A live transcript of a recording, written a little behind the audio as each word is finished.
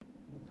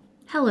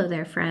Hello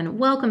there, friend.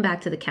 Welcome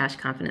back to the Cash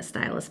Confident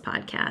Stylist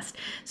podcast.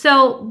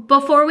 So,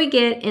 before we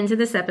get into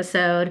this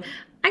episode,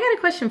 I got a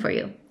question for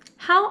you.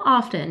 How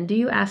often do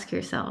you ask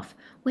yourself,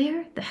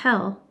 where the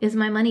hell is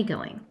my money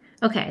going?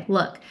 Okay,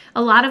 look,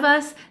 a lot of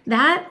us,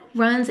 that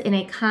runs in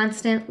a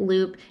constant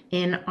loop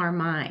in our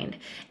mind.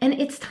 And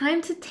it's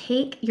time to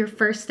take your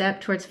first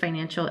step towards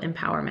financial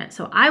empowerment.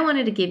 So I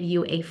wanted to give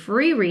you a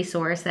free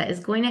resource that is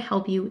going to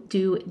help you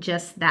do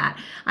just that.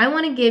 I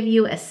want to give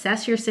you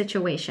Assess Your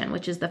Situation,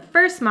 which is the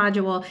first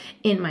module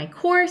in my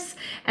course,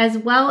 as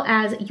well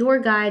as your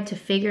guide to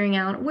figuring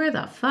out where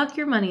the fuck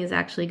your money is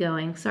actually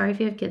going. Sorry if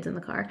you have kids in the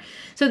car.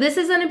 So this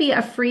is going to be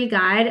a free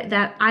guide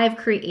that I've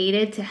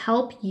created to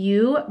help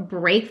you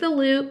break the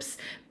loops,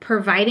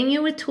 providing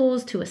you with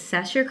tools to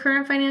assess your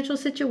current financial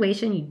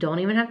situation. You don't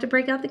even have to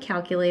break out the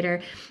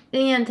calculator,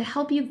 and to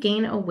help you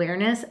gain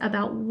awareness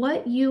about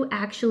what you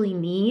actually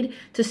need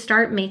to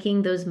start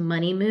making those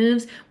money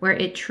moves where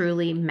it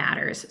truly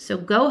matters. So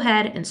go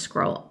ahead and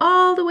scroll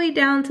all the way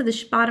down to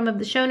the bottom of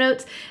the show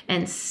notes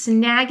and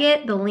snag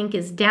it. The link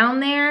is down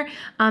there,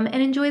 and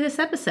enjoy this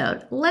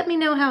episode. Let me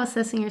know how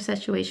assessing your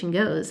situation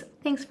goes.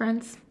 Thanks,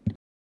 friends.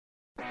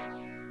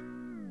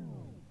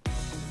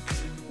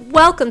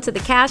 Welcome to the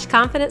Cash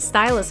Confident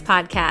Stylist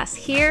podcast.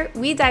 Here,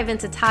 we dive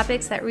into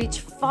topics that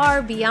reach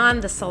far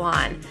beyond the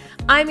salon.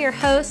 I'm your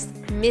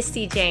host,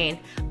 Misty Jane.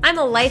 I'm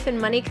a life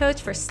and money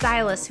coach for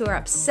stylists who are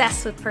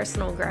obsessed with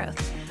personal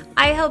growth.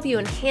 I help you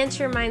enhance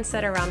your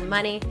mindset around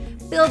money,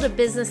 build a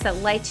business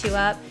that lights you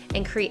up,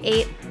 and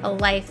create a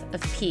life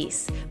of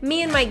peace.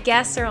 Me and my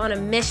guests are on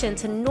a mission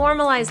to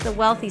normalize the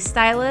wealthy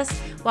stylist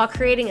while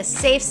creating a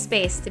safe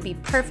space to be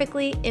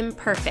perfectly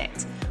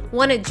imperfect.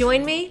 Want to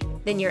join me?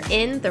 Then you're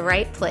in the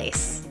right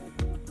place.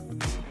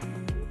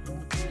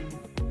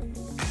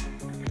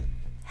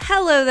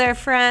 Hello there,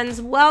 friends.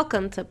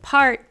 Welcome to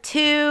part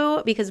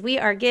 2, because we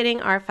are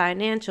getting our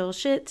financial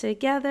shit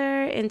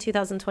together in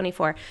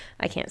 2024.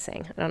 I can't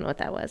sing. I don't know what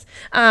that was.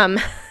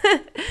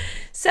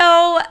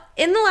 So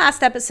in the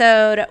last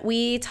episode,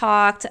 we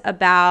talked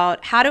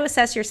about how to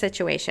assess your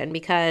situation,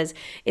 because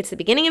it's the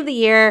beginning of the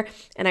year,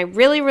 and I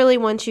really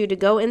want you to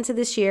go into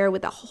this year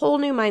with a whole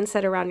new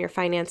mindset around your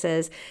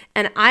finances.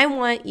 And I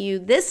want you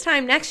this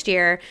time next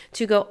year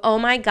to go, oh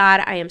my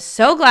God, I am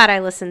so glad I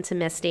listened to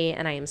Misty,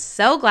 and I am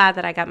so glad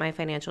that I got my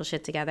financial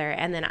shit together.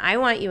 And then I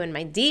want you in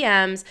my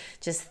DMs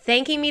just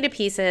thanking me to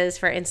pieces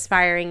for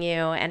inspiring you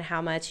and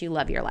how much you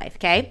love your life,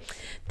 okay?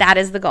 That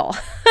is the goal.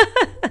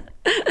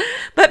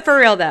 But for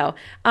real though,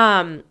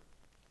 I've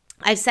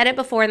said it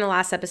before in the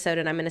last episode,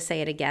 and I'm going to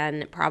say it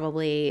again,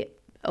 probably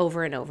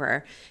over and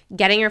over.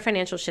 Getting your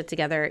financial shit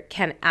together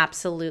can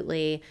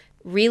absolutely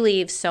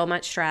relieve so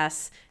much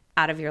stress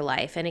out of your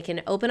life, and it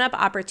can open up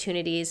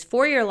opportunities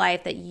for your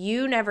life that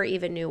you never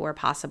even knew were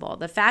possible.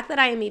 The fact that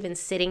I am even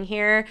sitting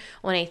here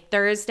on a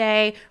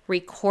Thursday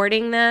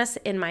recording this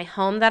in my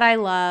home that I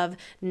love,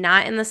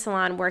 not in the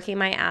salon working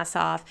my ass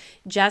off,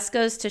 just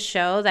goes to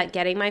show that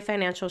getting my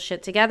financial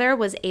shit together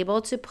was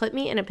able to put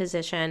me in a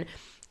position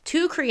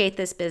to create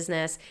this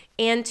business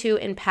and to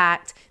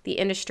impact the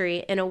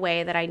industry in a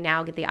way that I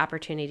now get the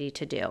opportunity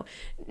to do.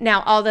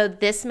 Now, although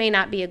this may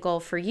not be a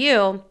goal for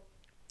you,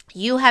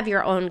 you have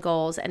your own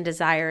goals and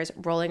desires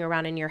rolling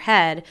around in your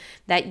head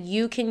that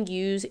you can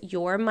use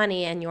your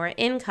money and your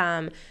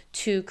income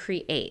to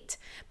create.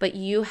 But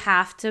you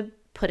have to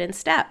put in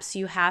steps.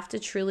 You have to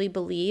truly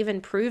believe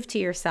and prove to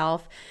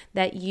yourself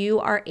that you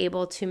are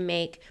able to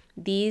make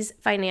these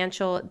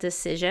financial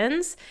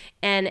decisions.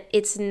 And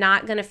it's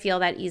not going to feel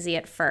that easy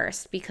at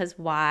first, because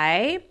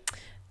why?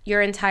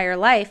 Your entire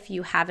life,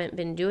 you haven't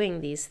been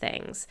doing these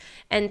things.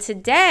 And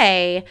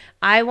today,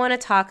 I want to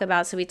talk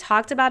about, so we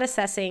talked about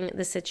assessing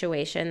the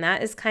situation.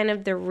 That is kind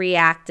of the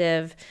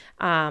reactive,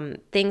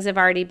 things have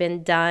already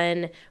been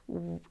done.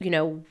 You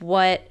know,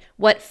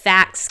 what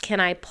facts can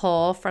I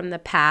pull from the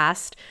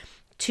past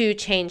to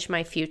change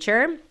my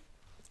future?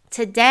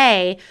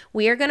 Today,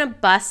 we are going to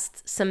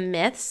bust some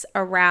myths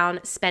around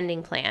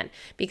spending plan,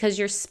 because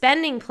your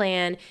spending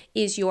plan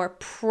is your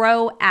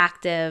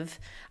proactive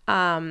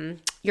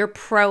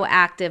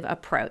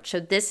approach. So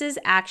this is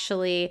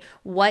actually,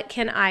 what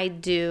can I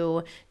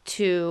do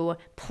to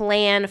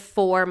plan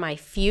for my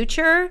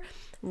future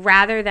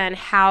rather than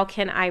how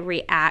can I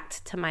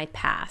react to my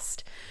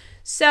past.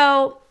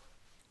 So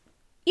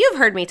you've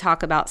heard me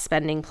talk about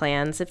spending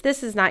plans. If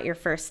this is not your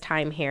first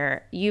time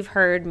here, you've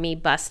heard me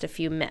bust a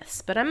few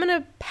myths, but I'm going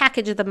to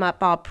package them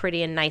up all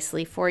pretty and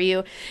nicely for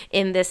you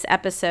in this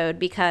episode,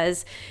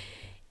 because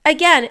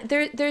again,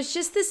 there's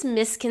just this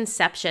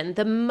misconception.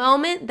 The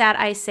moment that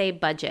I say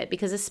budget,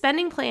 because a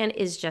spending plan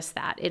is just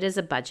that. It is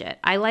a budget.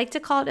 I like to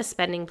call it a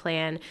spending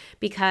plan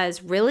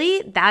because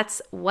really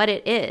that's what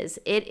it is.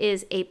 It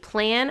is a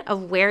plan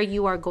of where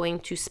you are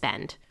going to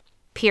spend,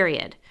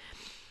 period.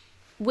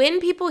 When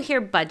people hear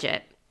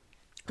budget,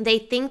 they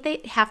think they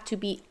have to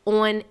be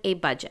on a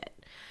budget,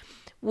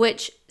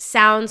 which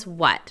sounds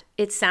what?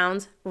 It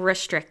sounds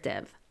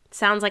restrictive.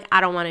 Sounds like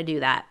I don't want to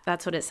do that.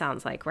 That's what it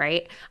sounds like,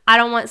 right? I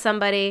don't want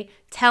somebody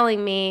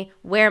telling me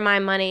where my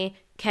money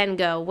can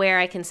go, where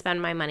I can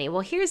spend my money.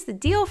 Well, here's the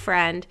deal,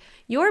 friend.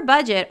 Your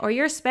budget or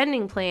your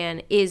spending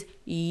plan is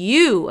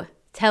you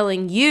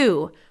telling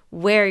you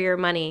where your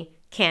money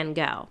can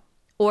go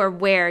or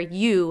where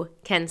you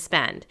can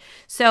spend.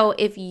 So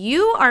if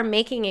you are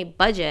making a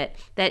budget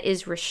that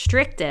is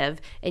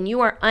restrictive and you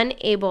are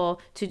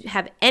unable to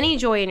have any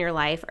joy in your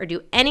life or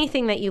do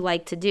anything that you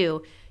like to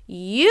do,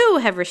 you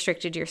have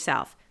restricted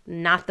yourself,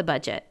 not the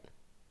budget.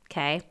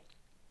 Okay?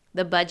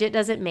 The budget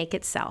doesn't make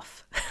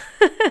itself.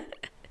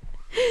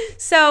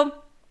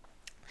 So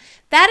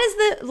that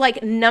is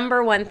the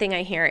number one thing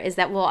I hear is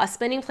that, well, a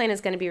spending plan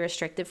is going to be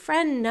restrictive.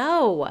 Friend,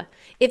 no.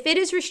 If it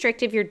is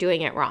restrictive, you're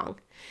doing it wrong.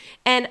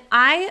 And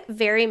I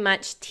very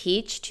much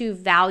teach to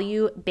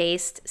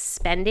value-based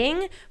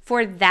spending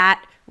for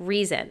that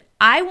reason.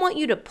 I want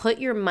you to put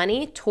your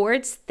money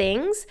towards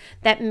things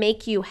that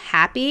make you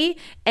happy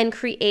and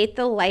create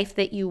the life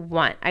that you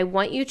want. I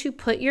want you to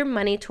put your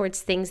money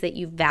towards things that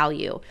you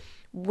value.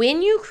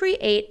 When you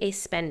create a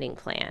spending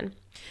plan,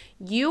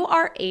 you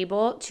are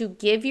able to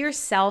give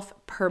yourself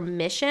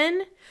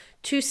permission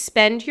to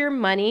spend your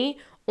money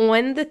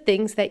on the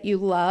things that you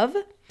love.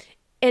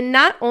 And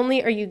not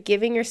only are you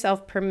giving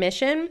yourself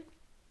permission,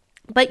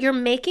 but you're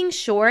making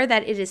sure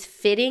that it is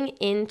fitting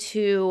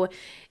into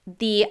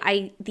the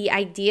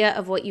idea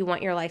of what you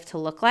want your life to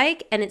look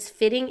like, and it's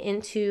fitting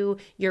into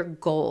your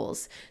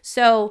goals.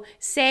 So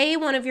say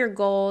one of your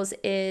goals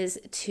is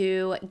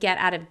to get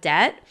out of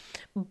debt,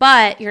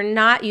 but you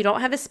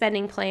don't have a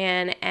spending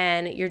plan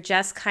and you're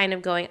just kind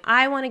of going,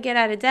 I want to get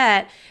out of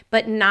debt,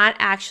 but not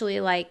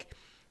actually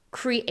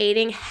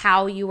creating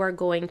how you are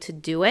going to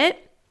do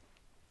it.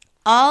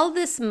 All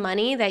this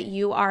money that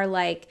you are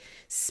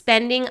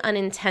spending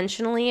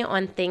unintentionally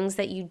on things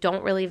that you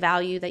don't really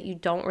value, that you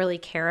don't really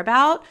care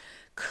about,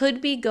 could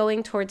be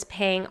going towards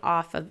paying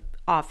off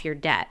your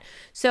debt.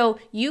 So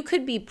you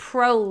could be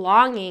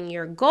prolonging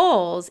your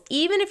goals,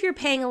 even if you're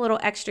paying a little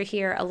extra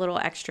here, a little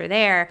extra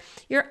there.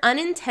 Your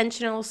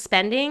unintentional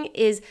spending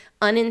is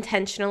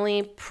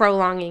unintentionally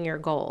prolonging your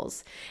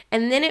goals.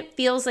 And then it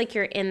feels like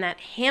you're in that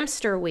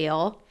hamster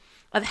wheel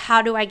of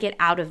how do I get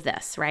out of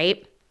this,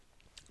 right?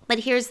 But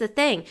here's the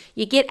thing,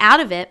 you get out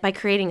of it by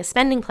creating a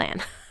spending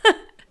plan.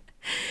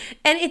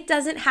 And it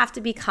doesn't have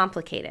to be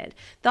complicated.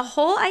 The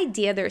whole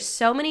idea, there's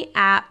so many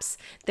apps,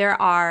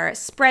 there are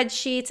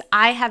spreadsheets.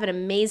 I have an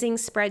amazing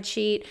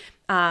spreadsheet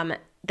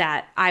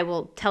that I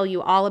will tell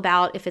you all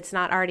about if it's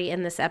not already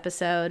in this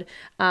episode,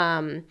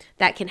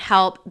 that can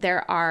help.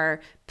 There are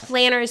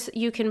planners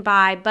you can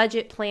buy,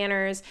 budget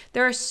planners.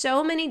 There are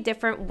so many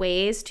different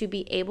ways to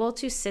be able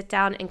to sit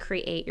down and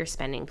create your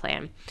spending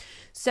plan.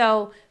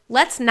 So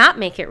let's not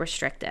make it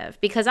restrictive,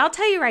 because I'll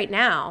tell you right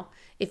now,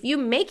 if you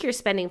make your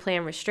spending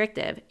plan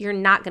restrictive, you're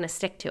not going to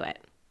stick to it.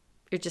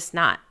 You're just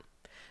not.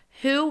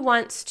 Who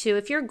wants to,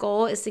 if your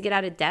goal is to get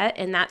out of debt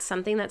and that's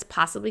something that's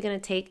possibly going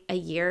to take a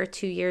year,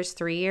 2 years,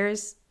 3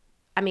 years,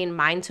 I mean,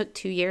 mine took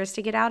 2 years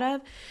to get out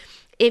of.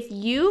 If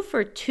you,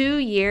 for 2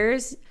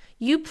 years,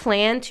 you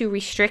plan to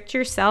restrict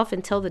yourself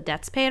until the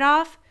debt's paid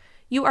off,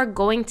 you are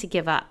going to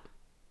give up.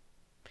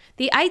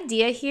 The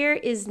idea here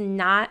is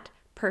not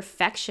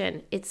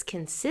perfection, it's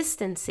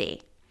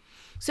consistency.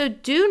 So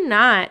do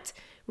not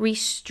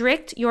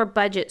restrict your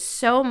budget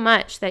so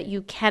much that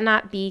you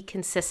cannot be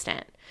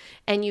consistent.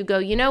 And you go,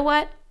 you know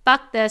what?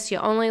 Fuck this. You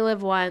only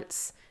live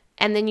once.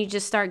 And then you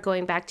just start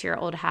going back to your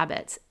old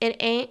habits. It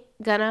ain't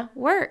gonna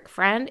work,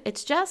 friend.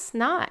 It's just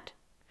not.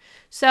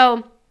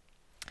 So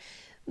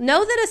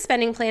know that a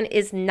spending plan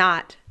is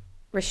not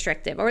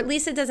restrictive, or at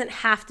least it doesn't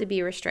have to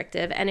be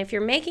restrictive. And if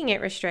you're making it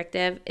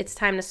restrictive, it's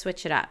time to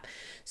switch it up.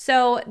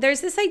 So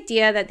there's this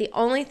idea that the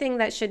only thing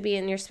that should be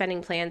in your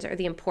spending plans are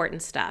the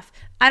important stuff.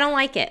 I don't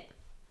like it.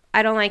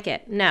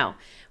 No.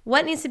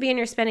 What needs to be in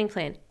your spending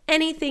plan?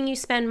 Anything you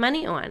spend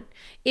money on.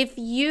 If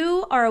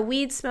you are a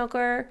weed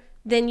smoker,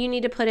 then you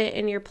need to put it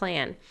in your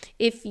plan.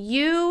 If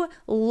you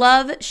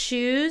love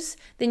shoes,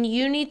 then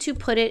you need to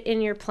put it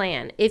in your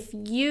plan. If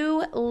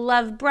you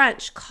love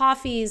brunch,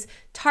 coffees,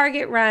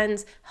 Target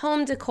runs,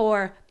 home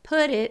decor,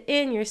 put it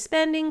in your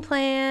spending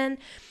plan.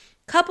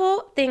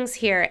 Couple things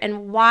here,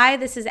 and why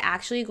this is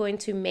actually going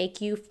to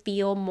make you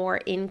feel more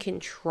in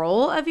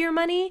control of your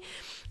money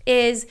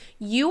is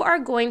you are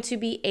going to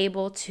be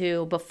able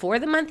to, before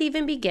the month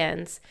even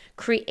begins,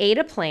 create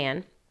a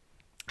plan.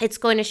 It's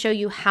going to show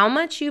you how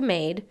much you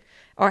made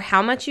or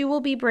how much you will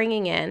be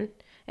bringing in.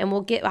 And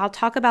I'll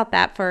talk about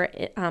that for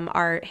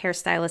our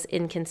hairstylist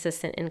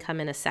inconsistent income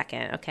in a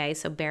second. Okay,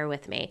 so bear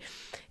with me.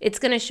 It's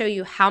going to show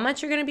you how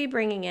much you're going to be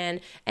bringing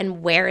in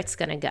and where it's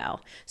going to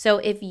go. So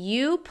if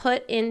you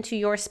put into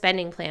your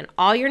spending plan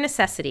all your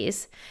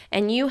necessities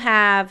and you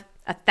have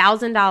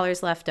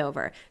 $1,000 left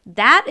over,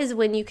 that is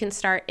when you can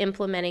start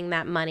implementing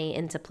that money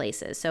into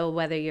places. So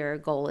whether your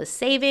goal is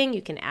saving,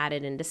 you can add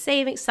it into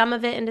savings, some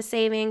of it into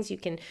savings. You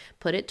can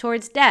put it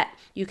towards debt.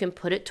 You can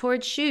put it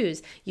towards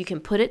shoes. You can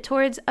put it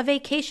towards a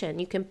vacation.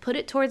 You can put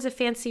it towards a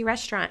fancy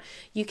restaurant.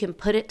 You can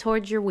put it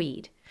towards your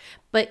weed.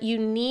 But you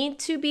need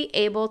to be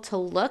able to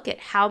look at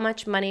how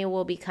much money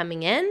will be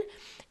coming in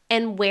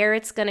and where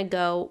it's going to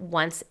go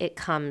once it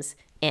comes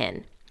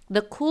in.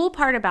 The cool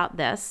part about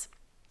this,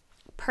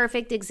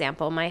 perfect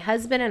example, my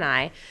husband and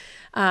I,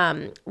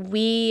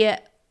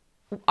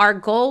 our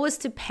goal was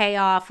to pay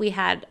off, we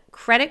had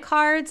credit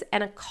cards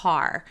and a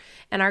car,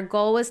 and our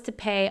goal was to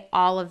pay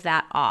all of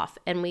that off.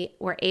 And we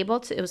were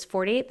able to, it was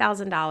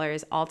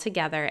 $48,000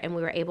 altogether, and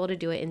we were able to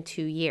do it in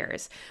 2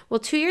 years. Well,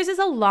 2 years is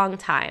a long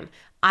time.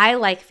 I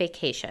like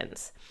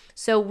vacations.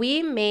 So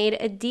we made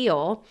a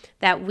deal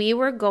that we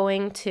were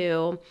going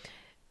to,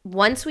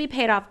 once we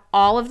paid off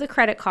all of the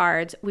credit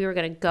cards, we were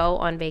going to go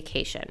on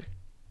vacation.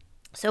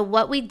 So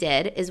what we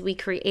did is we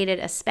created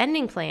a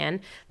spending plan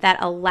that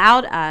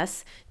allowed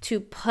us to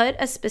put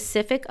a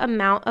specific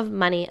amount of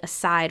money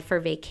aside for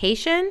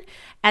vacation,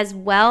 as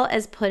well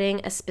as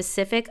putting a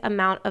specific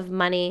amount of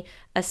money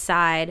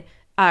aside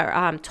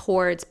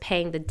towards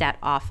paying the debt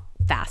off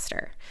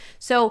faster.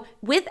 So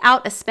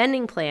without a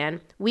spending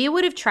plan, we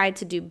would have tried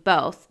to do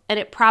both, and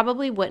it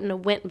probably wouldn't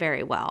have went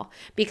very well,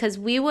 because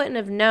we wouldn't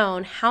have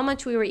known how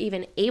much we were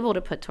even able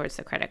to put towards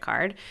the credit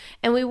card,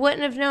 and we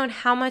wouldn't have known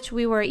how much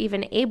we were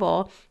even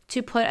able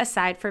to put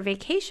aside for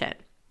vacation.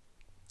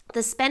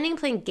 The spending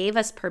plan gave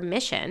us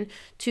permission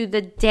to,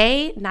 the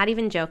day, not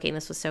even joking,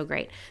 this was so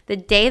great, the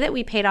day that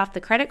we paid off the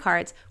credit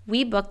cards,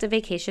 we booked a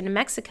vacation to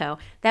Mexico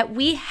that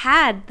we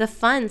had the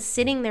funds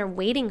sitting there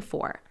waiting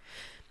for.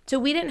 So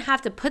we didn't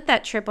have to put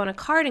that trip on a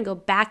card and go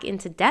back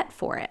into debt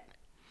for it.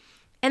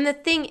 And the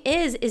thing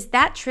is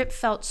that trip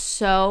felt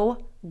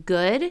so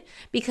good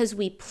because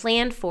we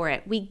planned for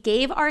it. We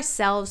gave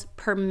ourselves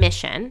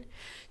permission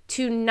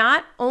to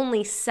not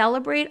only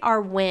celebrate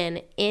our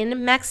win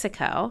in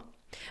Mexico,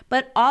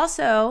 but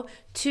also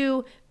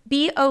to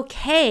be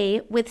okay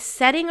with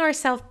setting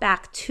ourselves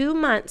back 2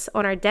 months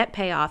on our debt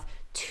payoff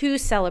to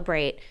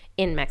celebrate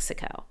in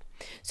Mexico.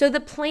 So the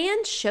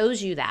plan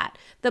shows you that.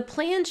 The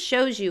plan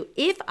shows you,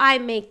 if I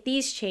make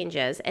these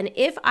changes and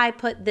if I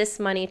put this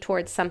money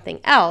towards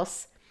something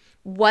else,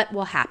 what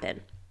will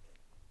happen?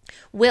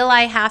 Will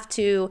I have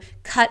to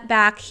cut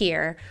back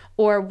here,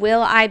 or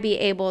will I be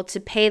able to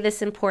pay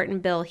this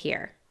important bill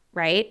here,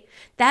 right?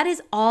 That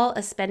is all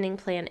a spending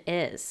plan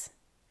is.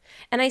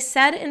 And I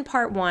said in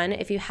part 1,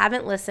 if you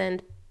haven't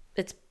listened,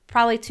 it's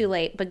probably too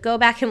late, but go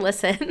back and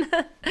listen.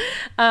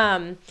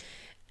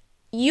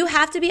 You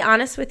have to be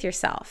honest with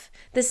yourself.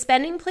 The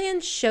spending plan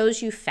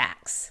shows you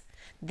facts.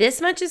 This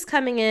much is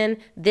coming in,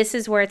 this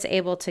is where it's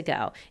able to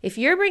go. If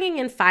you're bringing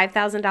in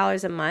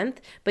 $5,000 a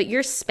month, but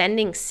you're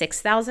spending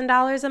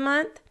 $6,000 a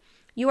month,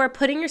 you are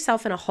putting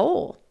yourself in a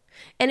hole.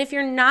 And if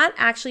you're not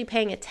actually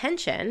paying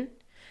attention,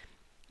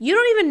 you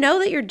don't even know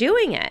that you're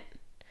doing it.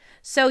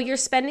 So your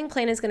spending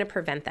plan is going to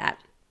prevent that.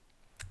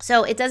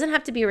 So it doesn't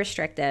have to be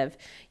restrictive.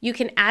 You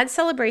can add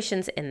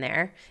celebrations in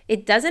there.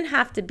 It doesn't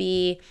have to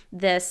be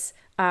this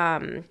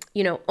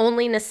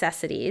only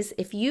necessities.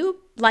 If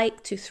you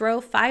like to throw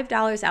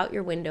 $5 out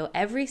your window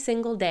every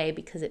single day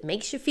because it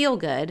makes you feel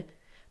good,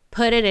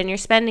 put it in your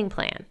spending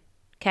plan,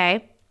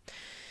 okay?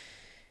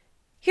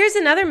 Here's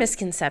another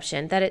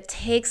misconception, that it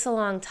takes a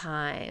long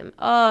time.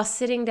 Oh,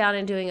 sitting down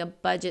and doing a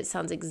budget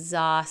sounds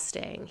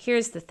exhausting.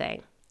 Here's the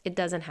thing. It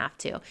doesn't have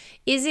to.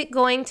 Is it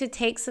going to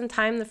take some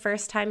time the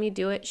first time you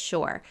do it?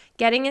 Sure.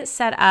 Getting it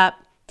set up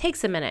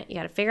takes a minute. You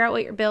got to figure out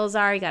what your bills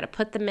are. You got to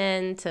put them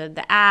into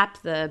the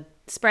app, the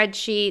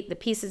spreadsheet, the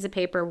pieces of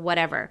paper,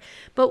 whatever.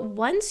 But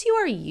once you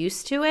are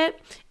used to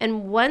it,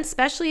 and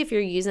especially if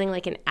you're using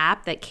like an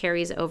app that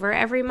carries over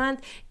every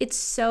month, it's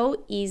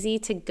so easy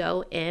to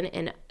go in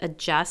and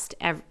adjust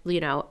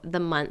the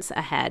months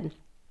ahead.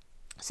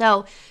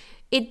 So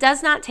it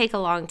does not take a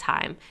long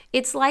time.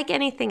 It's like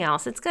anything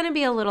else. It's going to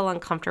be a little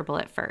uncomfortable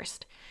at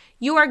first.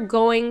 You are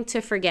going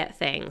to forget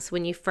things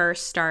when you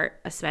first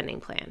start a spending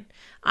plan.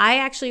 I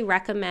actually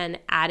recommend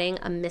adding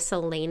a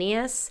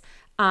miscellaneous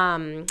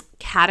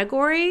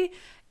category,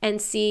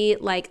 and see,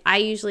 like, I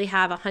usually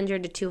have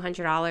 $100 to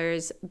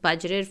 $200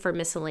 budgeted for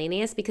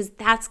miscellaneous, because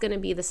that's going to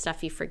be the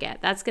stuff you forget.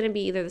 That's going to be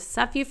either the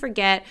stuff you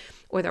forget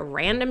or the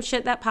random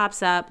shit that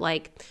pops up,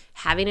 like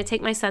having to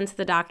take my son to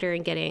the doctor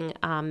and getting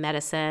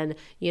medicine,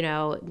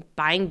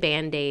 buying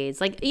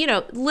Band-Aids, like,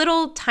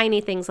 little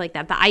tiny things like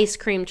that. The ice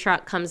cream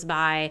truck comes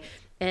by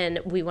and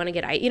we want to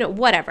get,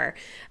 whatever.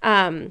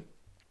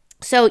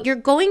 So you're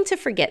going to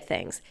forget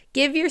things.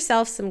 Give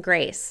yourself some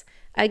grace.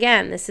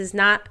 Again, this is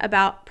not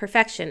about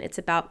perfection. It's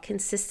about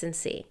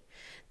consistency.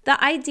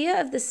 The idea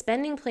of the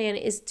spending plan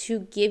is to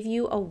give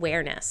you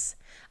awareness.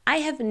 I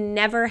have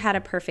never had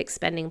a perfect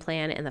spending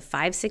plan in the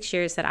 5-6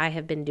 years that I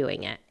have been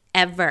doing it,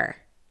 ever.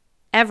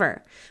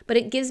 But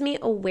it gives me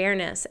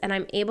awareness, and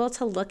I'm able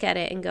to look at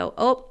it and go,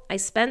 oh, I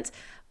spent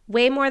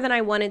way more than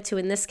I wanted to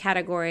in this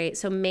category,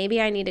 so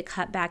maybe I need to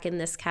cut back in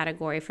this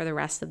category for the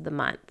rest of the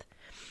month.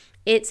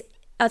 It's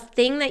a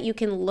thing that you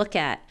can look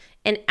at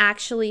and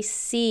actually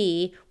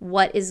see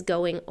what is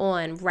going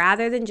on,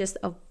 rather than just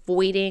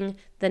avoiding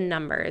the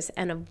numbers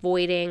and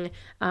avoiding,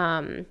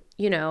 the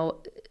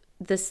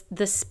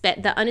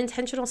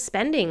unintentional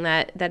spending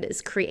that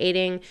is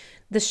creating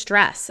the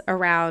stress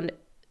around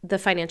the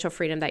financial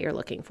freedom that you're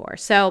looking for.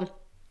 So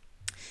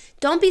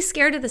Don't be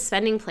scared of the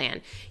spending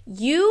plan.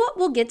 You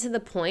will get to the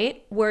point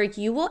where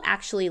you will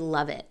actually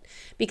love it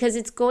because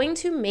it's going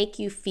to make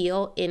you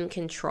feel in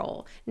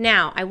control.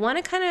 Now, I want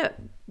to kind of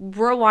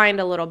rewind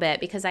a little bit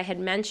because I had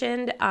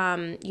mentioned,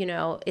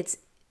 it's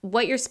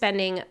what you're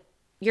spending,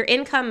 your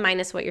income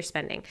minus what you're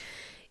spending.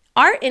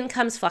 Our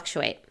incomes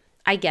fluctuate.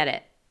 I get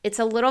it. It's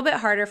a little bit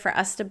harder for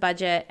us to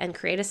budget and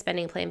create a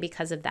spending plan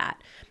because of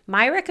that.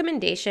 My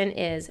recommendation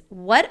is,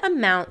 what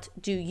amount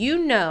do you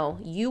know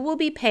you will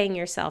be paying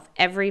yourself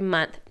every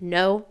month,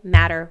 no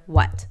matter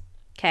what?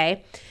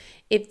 Okay.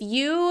 If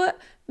you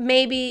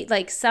maybe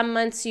like some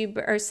months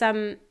or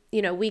some,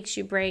 weeks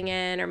you bring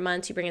in, or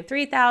months you bring in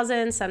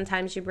 $3,000,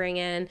 sometimes you bring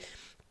in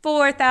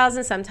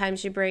 $4,000,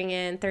 sometimes you bring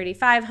in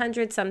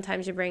 $3,500,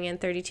 sometimes you bring in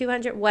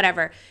 $3,200,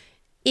 whatever.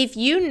 If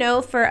you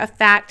know for a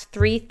fact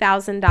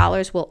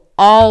 $3,000 will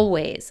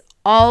always,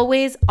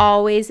 always,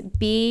 always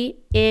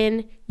be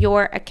in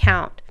your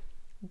account,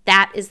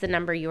 that is the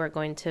number you are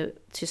going to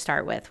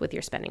start with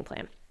your spending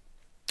plan.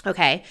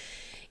 Okay.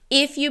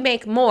 If you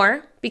make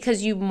more,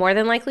 because you more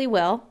than likely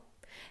will,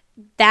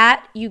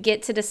 that you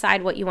get to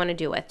decide what you want to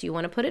do with. Do you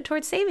want to put it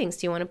towards savings?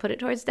 Do you want to put it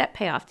towards debt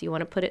payoff? Do you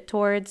want to put it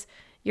towards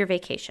your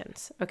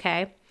vacations?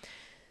 Okay.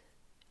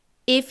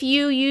 If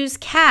you use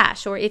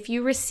cash or if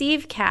you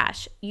receive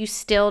cash, you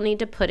still need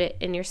to put it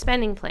in your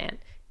spending plan.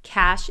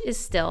 Cash is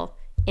still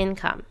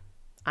income.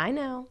 I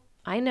know.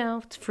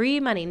 It's free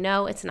money.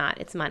 No, it's not.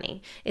 It's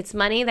money. It's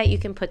money that you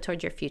can put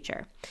towards your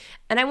future.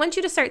 And I want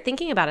you to start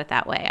thinking about it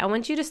that way. I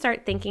want you to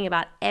start thinking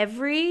about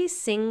every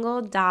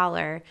single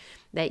dollar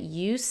that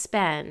you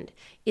spend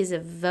is a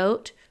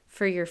vote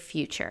for your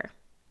future.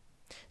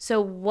 So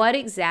what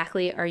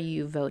exactly are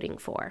you voting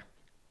for?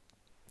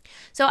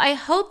 So I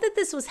hope that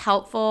this was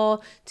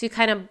helpful to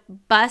kind of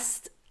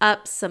bust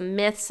up some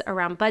myths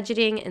around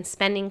budgeting and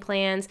spending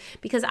plans,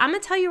 because I'm going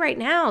to tell you right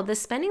now, the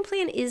spending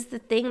plan is the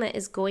thing that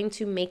is going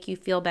to make you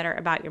feel better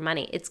about your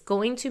money. It's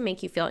going to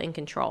make you feel in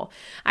control.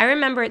 I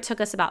remember it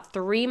took us about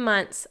 3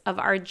 months of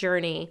our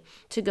journey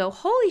to go,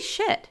 holy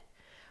shit,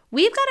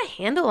 we've got a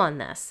handle on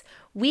this.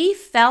 We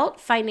felt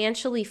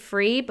financially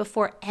free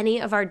before any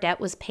of our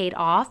debt was paid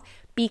off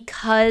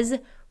because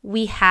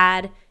we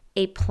had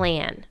a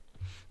plan.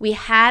 We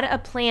had a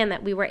plan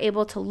that we were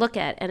able to look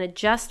at and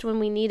adjust when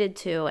we needed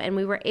to. And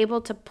we were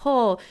able to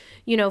pull,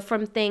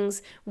 from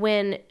things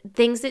when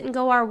things didn't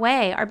go our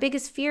way. Our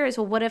biggest fear is,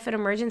 well, what if an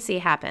emergency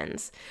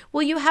happens?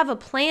 Well, you have a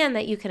plan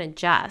that you can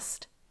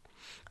adjust.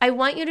 I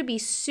want you to be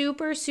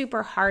super,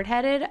 super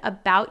hard-headed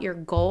about your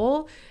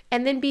goal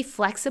and then be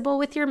flexible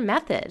with your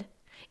method.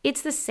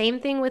 It's the same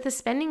thing with a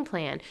spending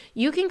plan.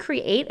 You can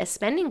create a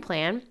spending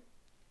plan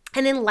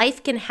and then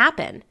life can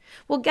happen.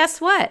 Well, guess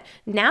what?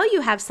 Now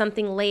you have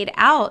something laid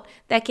out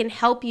that can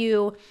help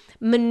you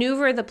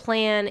maneuver the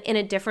plan in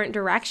a different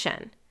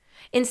direction.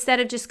 Instead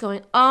of just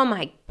going, oh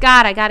my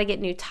God, I got to get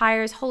new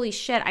tires. Holy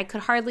shit, I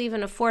could hardly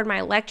even afford my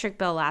electric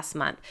bill last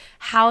month.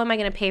 How am I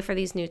going to pay for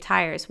these new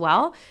tires?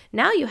 Well,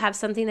 now you have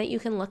something that you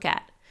can look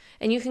at.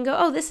 And you can go,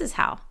 oh, this is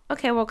how.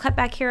 Okay, we'll cut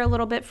back here a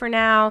little bit for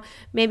now.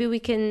 Maybe we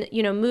can,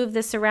 move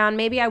this around.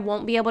 Maybe I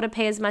won't be able to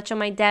pay as much on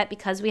my debt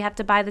because we have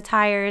to buy the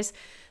tires.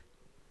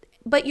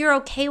 But you're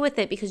okay with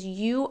it because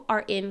you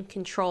are in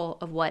control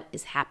of what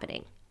is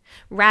happening,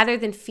 rather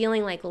than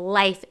feeling like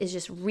life is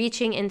just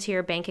reaching into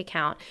your bank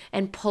account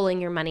and pulling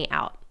your money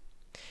out.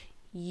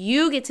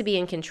 You get to be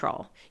in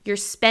control. Your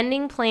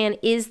spending plan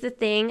is the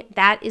thing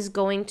that is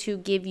going to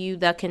give you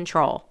the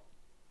control.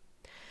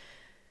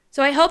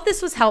 So I hope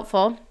this was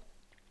helpful.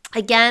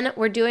 Again,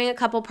 we're doing a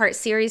couple-part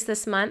series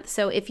this month.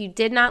 So if you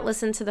did not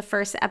listen to the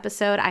first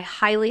episode, I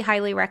highly,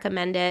 highly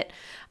recommend it.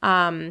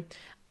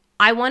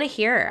 I want to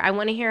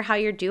hear how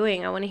you're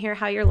doing. I want to hear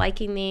how you're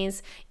liking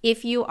these.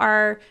 If you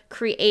are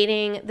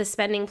creating the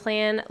spending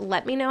plan,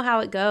 let me know how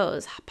it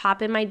goes.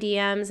 Pop in my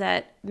DMs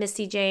at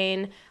Misty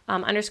Jane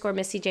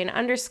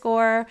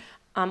 _,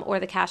 or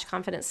the Cash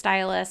Confident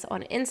Stylist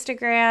on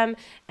Instagram.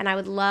 And I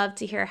would love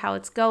to hear how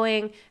it's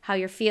going, how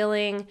you're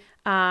feeling,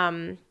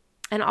 and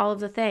all of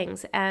the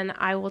things. And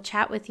I will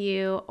chat with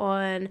you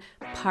on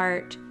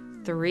part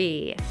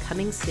 3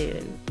 coming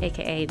soon,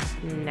 aka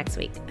next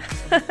week.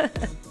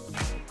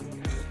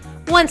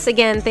 Once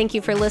again, thank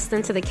you for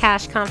listening to the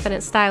Cash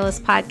Confident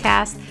Stylist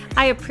podcast.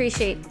 I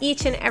appreciate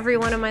each and every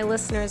one of my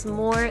listeners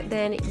more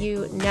than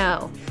you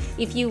know.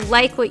 If you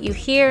like what you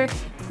hear,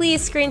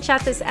 please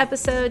screenshot this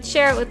episode,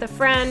 share it with a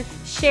friend,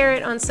 share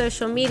it on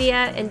social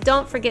media, and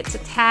don't forget to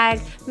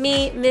tag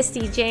me,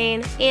 Misty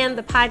Jane, and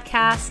the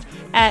podcast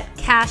at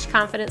Cash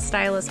Confident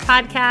Stylist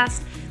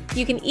Podcast.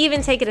 You can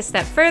even take it a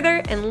step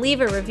further and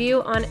leave a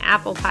review on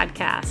Apple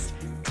Podcasts.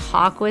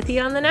 Talk with you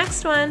on the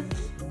next one.